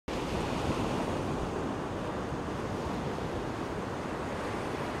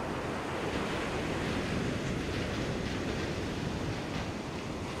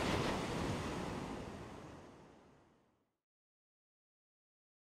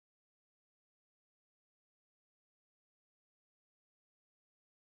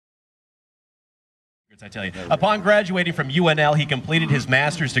I tell you. Upon graduating from UNL, he completed his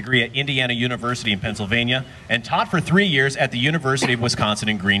master's degree at Indiana University in Pennsylvania and taught for 3 years at the University of Wisconsin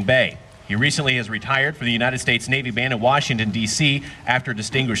in Green Bay. He recently has retired from the United States Navy Band in Washington, D.C. after a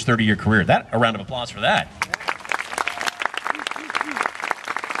distinguished 30-year career. A round of applause for that.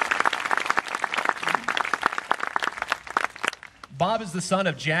 Bob is the son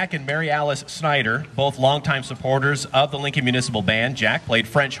of Jack and Mary Alice Snider, both longtime supporters of the Lincoln Municipal Band. Jack played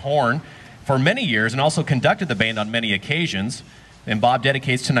French horn for many years and also conducted the band on many occasions. And Bob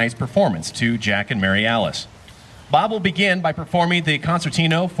dedicates tonight's performance to Jack and Mary Alice. Bob will begin by performing the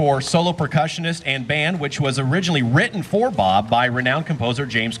Concertina for solo percussionist and band, which was originally written for Bob by renowned composer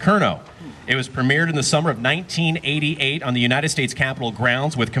James Curnow. It was premiered in the summer of 1988 on the United States Capitol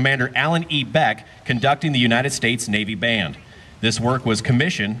grounds with Commander Alan E. Beck conducting the United States Navy Band. This work was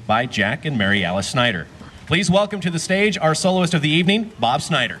commissioned by Jack and Mary Alice Snider. Please welcome to the stage our soloist of the evening, Bob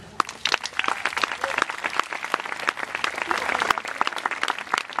Snider.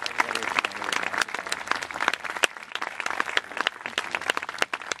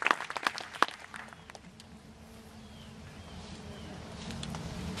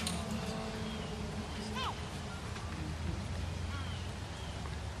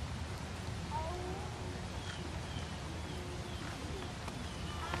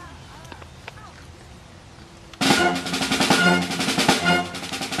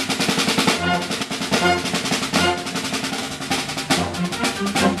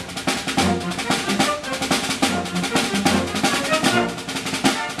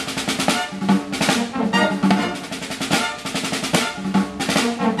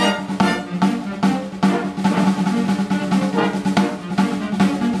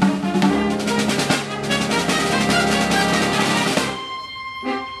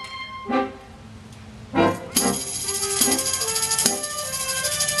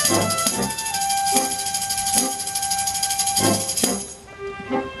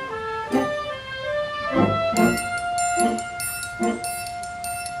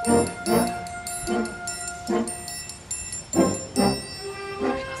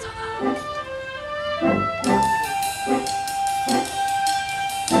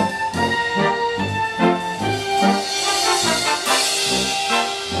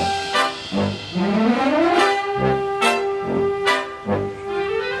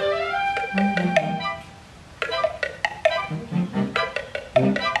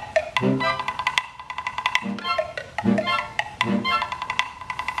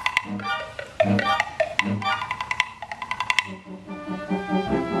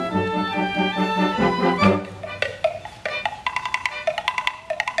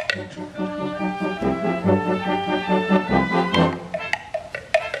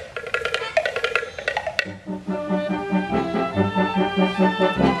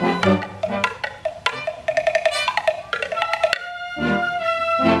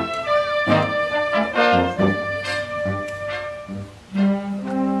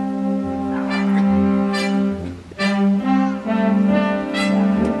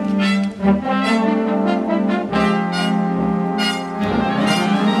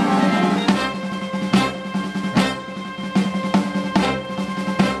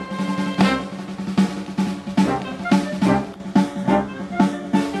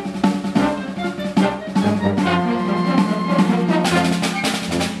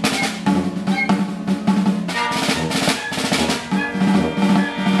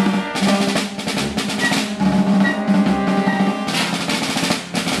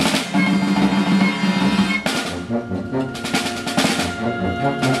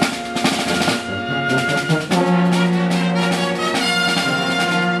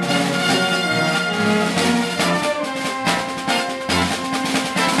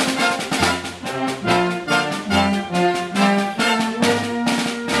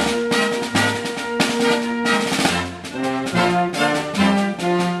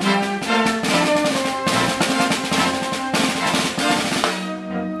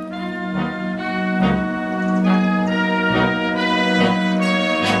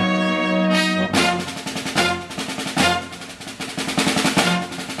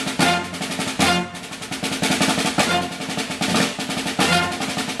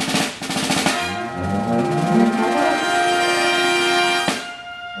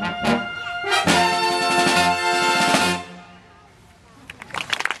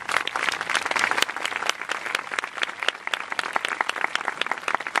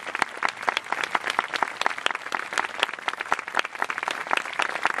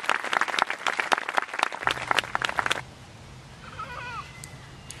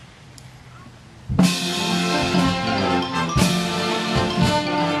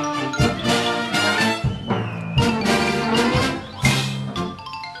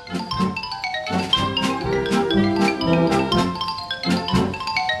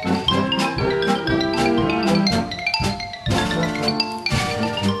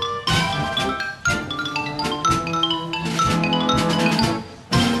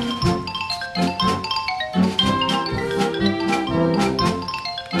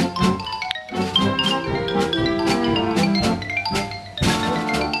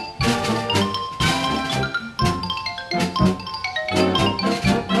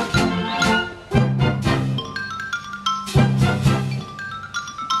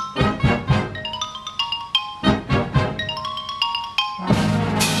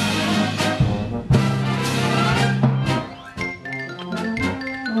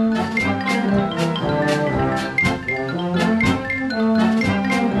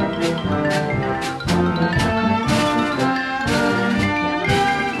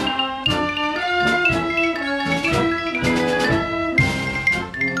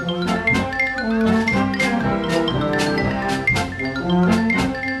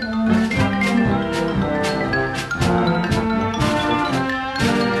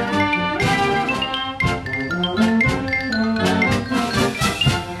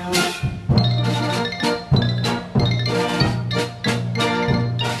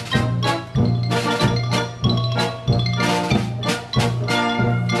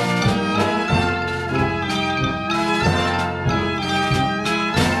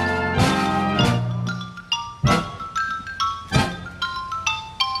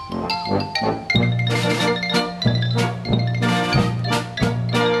 Thank you.